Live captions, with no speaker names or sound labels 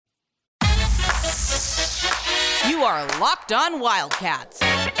are Locked On Wildcats,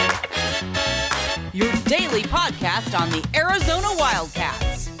 your daily podcast on the Arizona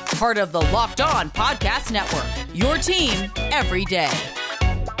Wildcats, part of the Locked On Podcast Network, your team every day.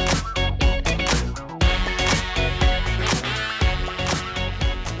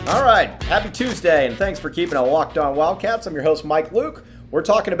 All right, happy Tuesday, and thanks for keeping it Locked On Wildcats. I'm your host, Mike Luke. We're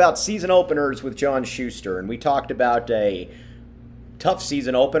talking about season openers with John Schuster, and we talked about a tough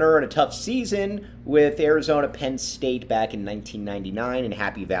season opener and a tough season with Arizona Penn State back in 1999 in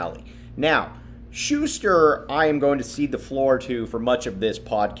Happy Valley. Now, Schuster, I am going to cede the floor to for much of this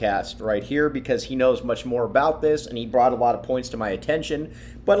podcast right here because he knows much more about this, and he brought a lot of points to my attention,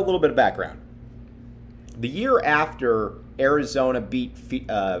 but a little bit of background. The year after Arizona beat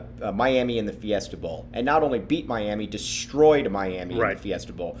Miami in the Fiesta Bowl, and not only beat Miami, destroyed Miami in the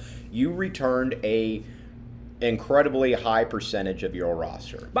Fiesta Bowl, you returned a incredibly high percentage of your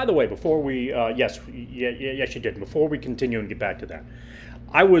roster. By the way, before we, yes, you did. Before we continue and get back to that,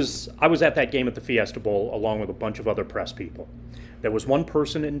 I was at that game at the Fiesta Bowl along with a bunch of other press people. There was one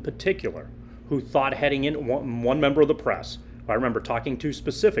person in particular who thought heading in, one member of the press, who I remember talking to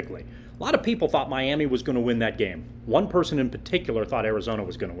specifically. A lot of people thought Miami was going to win that game. One person in particular thought Arizona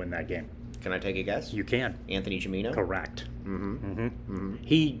was going to win that game. Can I take a guess? You can. Anthony Gimino? Correct. Mm-hmm. Mm-hmm.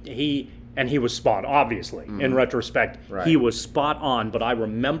 He was spot, obviously. Mm-hmm. In retrospect, he was spot on. But I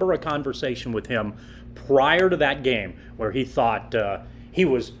remember a conversation with him prior to that game where he thought he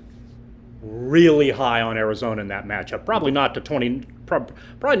was really high on Arizona in that matchup. Probably not to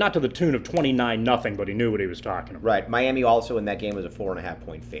the tune of 29-0, but he knew what he was talking about. Right. Miami also in that game was a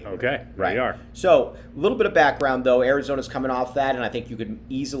 4.5-point favorite. Okay, right. There you are. So, a little bit of background, though. Arizona's coming off that, and I think you could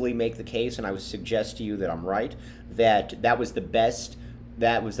easily make the case, and I would suggest to you that I'm right, that was the best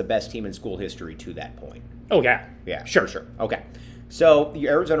team in school history to that point. Oh, yeah. Yeah, sure. Okay. So,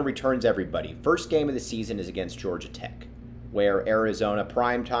 Arizona returns everybody. First game of the season is against Georgia Tech, where Arizona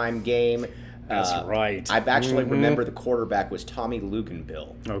primetime game. That's right. I actually remember the quarterback was Tommy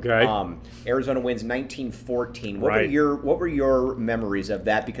Luginbill. Okay. Arizona wins 19-14. What were your memories of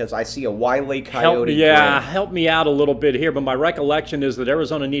that? Because I see a Wile E. Coyote. Help me out a little bit here. But my recollection is that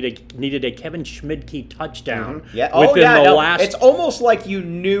Arizona needed a Kevin Schmidtke touchdown. Mm-hmm. Yeah. It's almost like you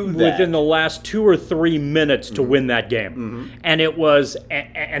knew that within the last 2 or 3 minutes to win that game, and it was,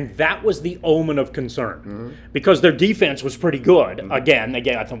 and that was the omen of concern because their defense was pretty good. Again,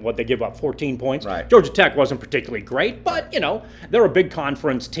 I think what they give up 14 points. Right. Georgia Tech wasn't particularly great, but they're a big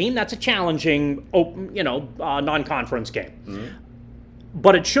conference team. That's a challenging, non-conference game.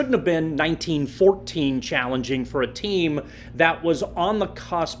 But it shouldn't have been 19-14 challenging for a team that was on the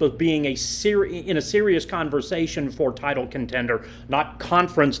cusp of being in a serious conversation for title contender, not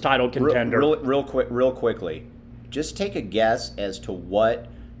conference title contender. Real quickly, just take a guess as to what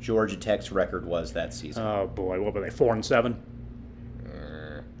Georgia Tech's record was that season. Oh boy, what were they? 4-7.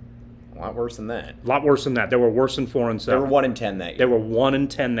 A lot worse than that. A lot worse than that. They were worse than 4-7. They were 1-10 that year. They were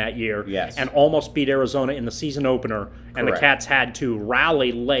 1-10 that year. Yes. And almost beat Arizona in the season opener. And the Cats had to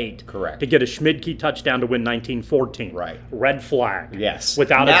rally late. Correct. To get a Schmidtke touchdown to win 19-14. Right. Red flag. Yes.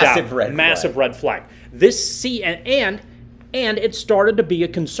 Without a doubt. Massive red flag. And it started to be a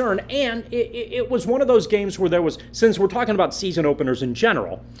concern. And it was one of those games where there was, since we're talking about season openers in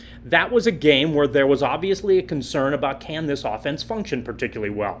general, that was a game where there was obviously a concern about can this offense function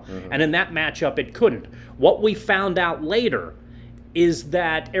particularly well. And in that matchup, it couldn't. What we found out later is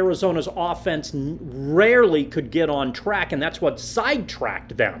that Arizona's offense rarely could get on track, and that's what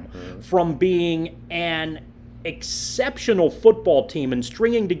sidetracked them from being an exceptional football team and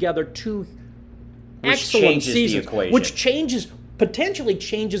stringing together two excellent seasons, which potentially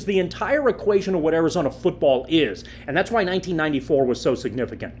changes the entire equation of what Arizona football is. And that's why 1994 was so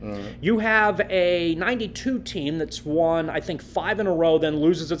significant. You have a 92 team that's won, I think, 5 in a row, then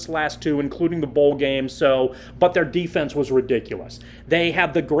loses its last 2, including the bowl game. But their defense was ridiculous. They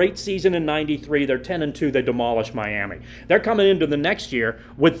have the great season in 93. They're 10-2. They demolish Miami. They're coming into the next year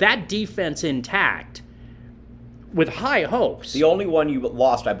with that defense intact, with high hopes. The only one you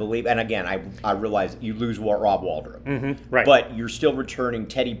lost, I believe, and again, I realize you lose Rob Waldrop. Right. But you're still returning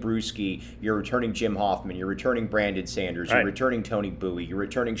Teddy Bruschi, you're returning Jim Hoffman, you're returning Brandon Sanders, you're returning Tony Bowie, you're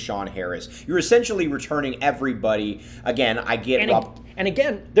returning Sean Harris. You're essentially returning everybody. Again, I get and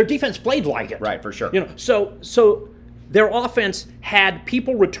again, their defense played like it. Right, for sure. So their offense had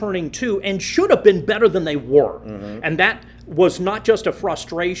people returning too and should have been better than they were. And that was not just a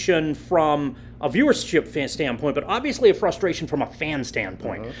frustration from a viewership fan standpoint, but obviously a frustration from a fan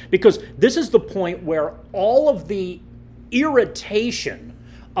standpoint. Because this is the point where all of the irritation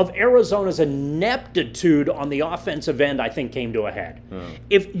of Arizona's ineptitude on the offensive end, I think, came to a head.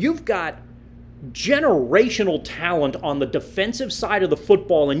 If you've got generational talent on the defensive side of the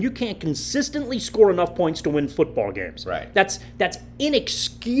football, and you can't consistently score enough points to win football games. Right. That's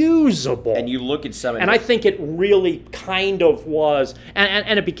inexcusable. And you look at some of I think it really kind of was,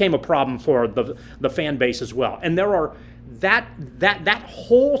 and it became a problem for the fan base as well. And there are that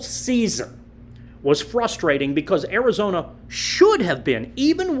whole season was frustrating because Arizona should have been,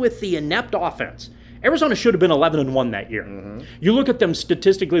 even with the inept offense, Arizona should have been 11-1 that year. Mm-hmm. You look at them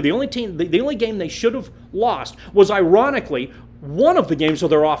statistically, the only game they should have lost was, ironically, one of the games where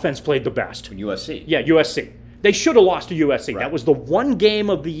their offense played the best. USC. Yeah, USC. They should have lost to USC. Right. That was the one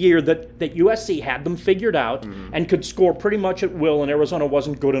game of the year that USC had them figured out and could score pretty much at will, and Arizona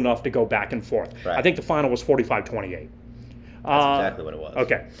wasn't good enough to go back and forth. Right. I think the final was 45-28. That's exactly what it was.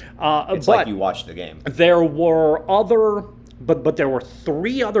 Okay. It's like you watched the game. There were other... But there were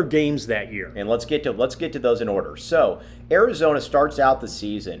 3 other games that year. And let's get to those in order. So Arizona starts out the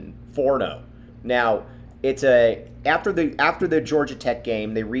season 4-0. Now it's after the Georgia Tech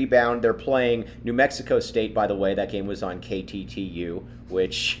game, they rebound. They're playing New Mexico State. By the way, that game was on KTTU,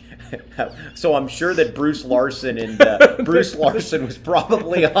 which so I'm sure that Bruce Larson was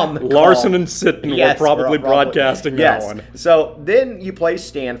probably on the call. Larson and Sitton were probably broadcasting yes. that one. So then you play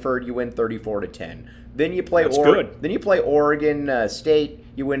Stanford, you win 34-10. Then you play Then you play Oregon State.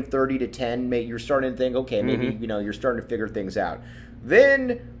 You win 30-10. Maybe you're starting to think, okay, maybe you're starting to figure things out.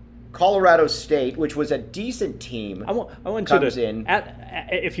 Then Colorado State, which was a decent team, comes in.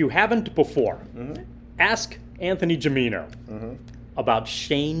 If you haven't before, ask Anthony Gimino about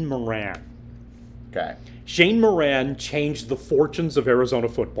Shane Moran. Okay. Shane Moran changed the fortunes of Arizona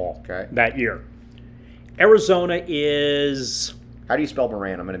football that year. Arizona is... How do you spell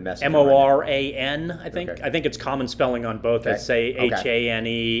Moran? I'm going to mess it up. Moran, I think. Okay. I think it's common spelling on both. Okay. I'd say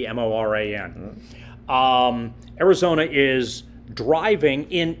Hanemorran. Arizona is driving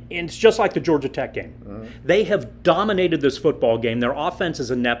in. It's just like the Georgia Tech game. They have dominated this football game. Their offense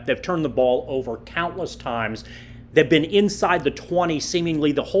is inept. They've turned the ball over countless times. They've been inside the 20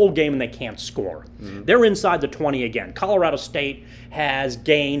 seemingly the whole game, and they can't score. They're inside the 20 again. Colorado State has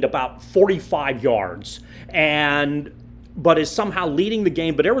gained about 45 yards but is somehow leading the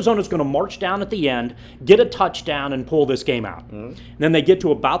game. But Arizona's going to march down at the end, get a touchdown, and pull this game out. And then they get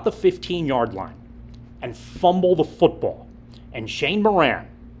to about the 15-yard line and fumble the football. And Shane Moran,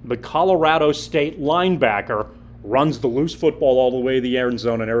 the Colorado State linebacker, runs the loose football all the way to the end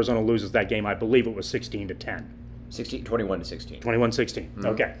zone, and Arizona loses that game. I believe it was 16-10. 21-16. 21-16.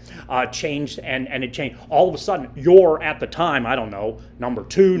 Okay. Changed, and it changed. All of a sudden, you're at the time, I don't know, number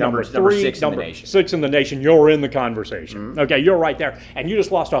 2, number 3, number 6 in the nation. 6 in the nation. You're in the conversation. Okay, you're right there. And you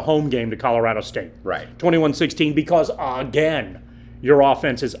just lost a home game to Colorado State. Right. 21-16 because, again, your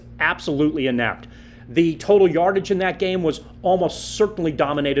offense is absolutely inept. The total yardage in that game was almost certainly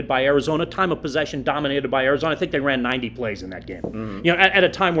dominated by Arizona. Time of possession dominated by Arizona. I think they ran 90 plays in that game. At a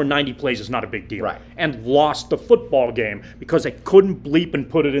time where 90 plays is not a big deal. Right. And lost the football game because they couldn't bleep and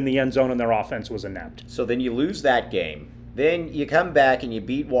put it in the end zone, and their offense was inept. So then you lose that game. Then you come back and you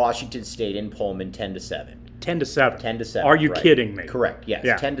beat Washington State in Pullman 10-7. 10-7. 10-7. Are you kidding me? Correct. Yes.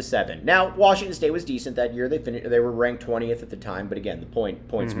 Yeah. 10-7. Now Washington State was decent that year. They were ranked 20th at the time, but again, the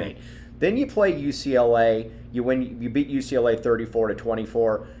points made. Then you play UCLA. You beat UCLA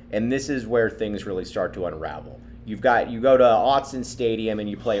 34-24, and this is where things really start to unravel. You go to Autzen Stadium and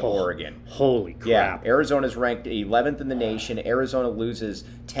you play Oregon. Holy crap! Yeah, Arizona's ranked 11th in the nation. Arizona loses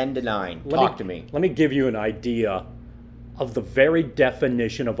 10-9. Talk to me. Let me give you an idea of the very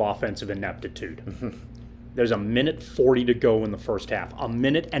definition of offensive ineptitude. There's a minute 40 to go in the first half. A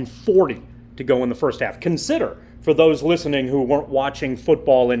minute and 40 to go in the first half. Consider, for those listening who weren't watching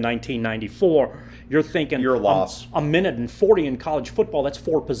football in 1994, you're thinking you're lost. A minute and 40 in college football, that's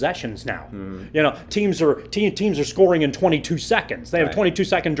 4 possessions now. Teams are scoring in 22 seconds. They have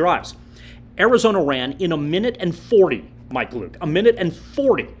 22-second drives. Arizona ran in a minute and 40, Mike Luke, a minute and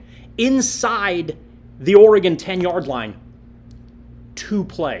 40 inside the Oregon 10-yard line. 2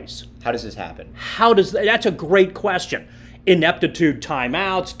 plays. How does this happen? That's a great question. Ineptitude,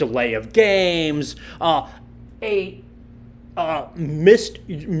 timeouts, delay of games,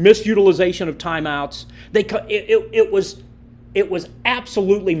 misutilization of timeouts. It was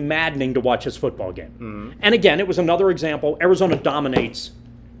absolutely maddening to watch this football game. And again, it was another example. Arizona dominates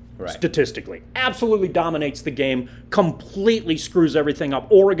statistically. Absolutely dominates the game. Completely screws everything up.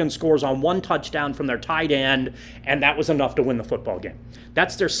 Oregon scores on 1 touchdown from their tight end, and that was enough to win the football game.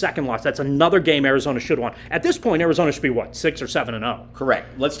 That's their second loss. That's another game Arizona should have won. At this point, Arizona should be, 6 or 7-0?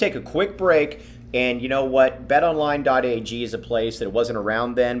 Correct. Let's take a quick break. And you know what? BetOnline.ag is a place that it wasn't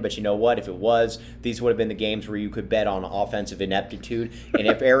around then, but you know what? If it was, these would have been the games where you could bet on offensive ineptitude. And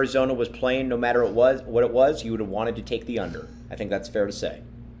if Arizona was playing, no matter what it was, you would have wanted to take the under. I think that's fair to say.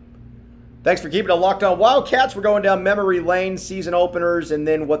 Thanks for keeping it Locked On Wildcats. We're going down memory lane, season openers, and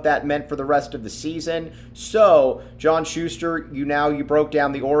then what that meant for the rest of the season. So, John Schuster, you broke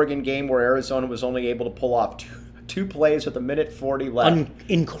down the Oregon game where Arizona was only able to pull off two plays with 1:40 left.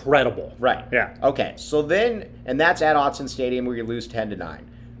 Incredible. Right. Yeah. Okay. So then, and that's at Autzen Stadium where you lose 10-9.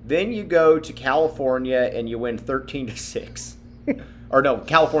 Then you go to California and you win 13-6. Or no,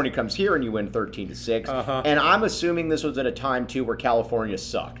 California comes here and you win 13-6. And I'm assuming this was at a time too where California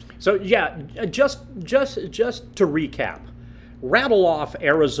sucked. So yeah, just to recap, rattle off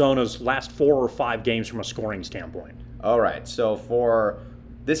Arizona's last 4 or 5 games from a scoring standpoint. All right. So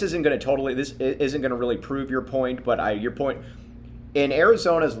this isn't going to really prove your point, but your point in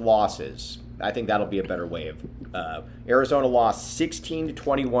Arizona's losses, I think that'll be a better way of. Arizona lost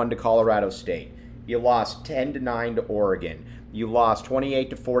 16-21 to Colorado State. You lost 10-9 to Oregon. You lost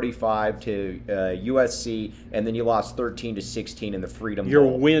 28-45 to USC, and then you lost 13-16 in the Freedom Bowl. Your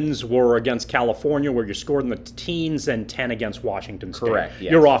wins were against California, where you scored in the teens, and 10 against Washington State. Correct.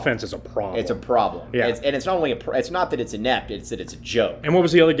 Yes. Your offense is a problem. It's a problem. Yeah. It's not only it's not that it's inept; it's that it's a joke. And what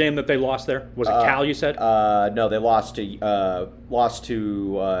was the other game that they lost there? Was it Cal? You said? No, they lost to Utah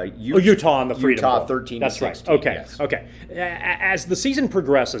in the Freedom Bowl. Bowl. 13-16. That's right. Okay. Yes. Okay. As the season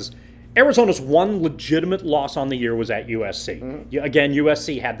progresses, Arizona's one legitimate loss on the year was at USC. Again,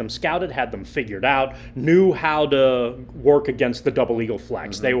 USC had them scouted, had them figured out, knew how to work against the double eagle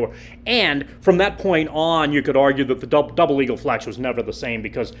flex. And from that point on, you could argue that the double eagle flex was never the same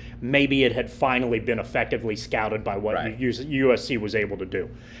because maybe it had finally been effectively scouted by what USC was able to do.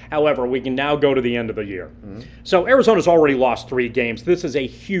 However, we can now go to the end of the year. So Arizona's already lost 3 games. This is a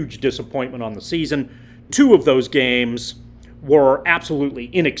huge disappointment on the season. 2 of those games were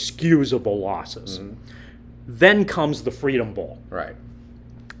absolutely inexcusable losses. Then comes the Freedom Bowl. Right.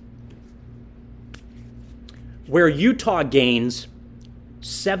 Where Utah gains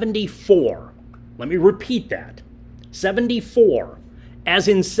 74. Let me repeat that. 74. As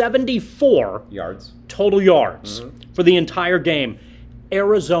in 74 yards. Total yards for the entire game.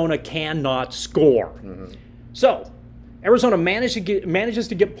 Arizona cannot score. So, Arizona manages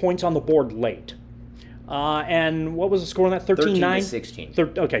to get points on the board late. And what was the score on that? 13-9?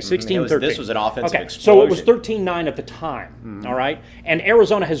 13-16. Okay, 16-13. This was an offensive explosion. So it was 13-9 at the time, all right? And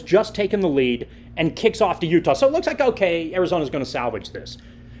Arizona has just taken the lead and kicks off to Utah. So it looks like, okay, Arizona's going to salvage this.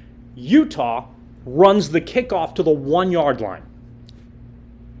 Utah runs the kickoff to the 1-yard line.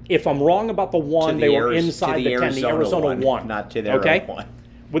 If I'm wrong about the 1, they were inside the 10. The Arizona won. Not to their own 1.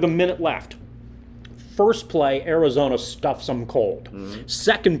 With a minute left. First play, Arizona stuffs them cold.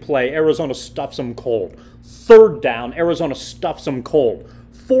 Second play, Arizona stuffs them cold. Third down, Arizona stuffs them cold.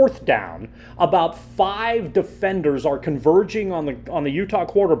 Fourth down, about 5 defenders are converging on the Utah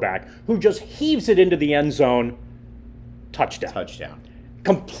quarterback, who just heaves it into the end zone. Touchdown.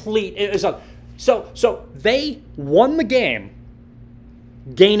 Complete. So they won the game,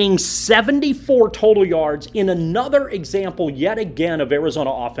 gaining 74 total yards in another example yet again of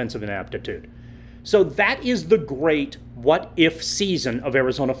Arizona offensive inaptitude. So that is the great what-if season of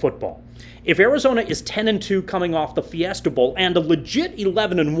Arizona football. If Arizona is 10-2 coming off the Fiesta Bowl and a legit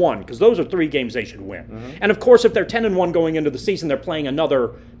 11-1, because those are 3 games they should win. And of course, if they're 10-1 going into the season, they're playing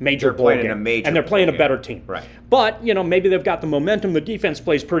another major bowl game. And they're playing a better team. Right. But, maybe they've got the momentum. The defense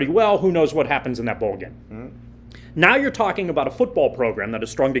plays pretty well. Who knows what happens in that bowl game? Now you're talking about a football program that has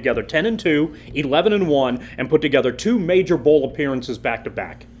strung together 10-2, 11-1, and put together 2 major bowl appearances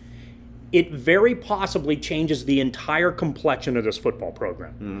back-to-back. It very possibly changes the entire complexion of this football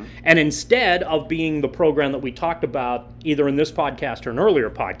program. And instead of being the program that we talked about either in this podcast or an earlier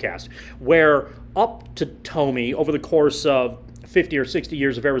podcast, where up to Tomey, over the course of 50 or 60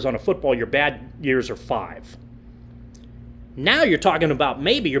 years of Arizona football, your bad years are 5. Now you're talking about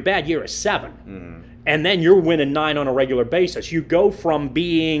maybe your bad year is 7. And then you're winning 9 on a regular basis. You go from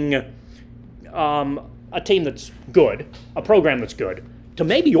being a team that's good, a program that's good, to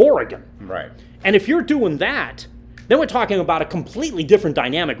maybe Oregon. Right. And if you're doing that, then we're talking about a completely different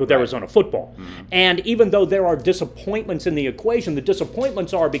dynamic with Arizona football. And even though there are disappointments in the equation, the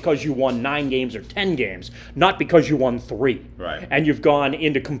disappointments are because you won 9 games or 10 games, not because you won 3. Right. And you've gone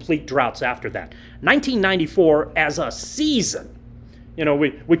into complete droughts after that. 1994 as a season.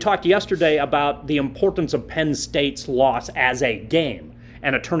 We talked yesterday about the importance of Penn State's loss as a game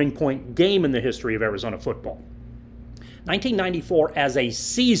and a turning point game in the history of Arizona football. 1994 as a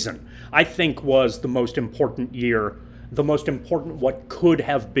season, I think, was the most important year the most important, what could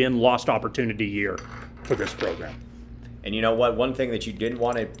have been lost opportunity year for this program. And you know what? One thing that you do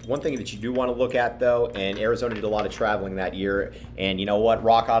want to look at, though, and Arizona did a lot of traveling that year, and you know what?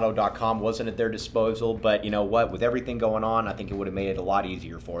 RockAuto.com wasn't at their disposal, but you know what? With everything going on, I think it would have made it a lot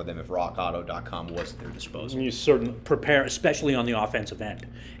easier for them if RockAuto.com was at their disposal. You certainly prepare, especially on the offensive end.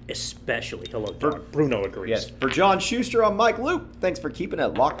 Especially. Hello, John. Bruno agrees. Yes. For John Schuster, I'm Mike Luke. Thanks for keeping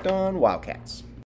it locked on Wildcats.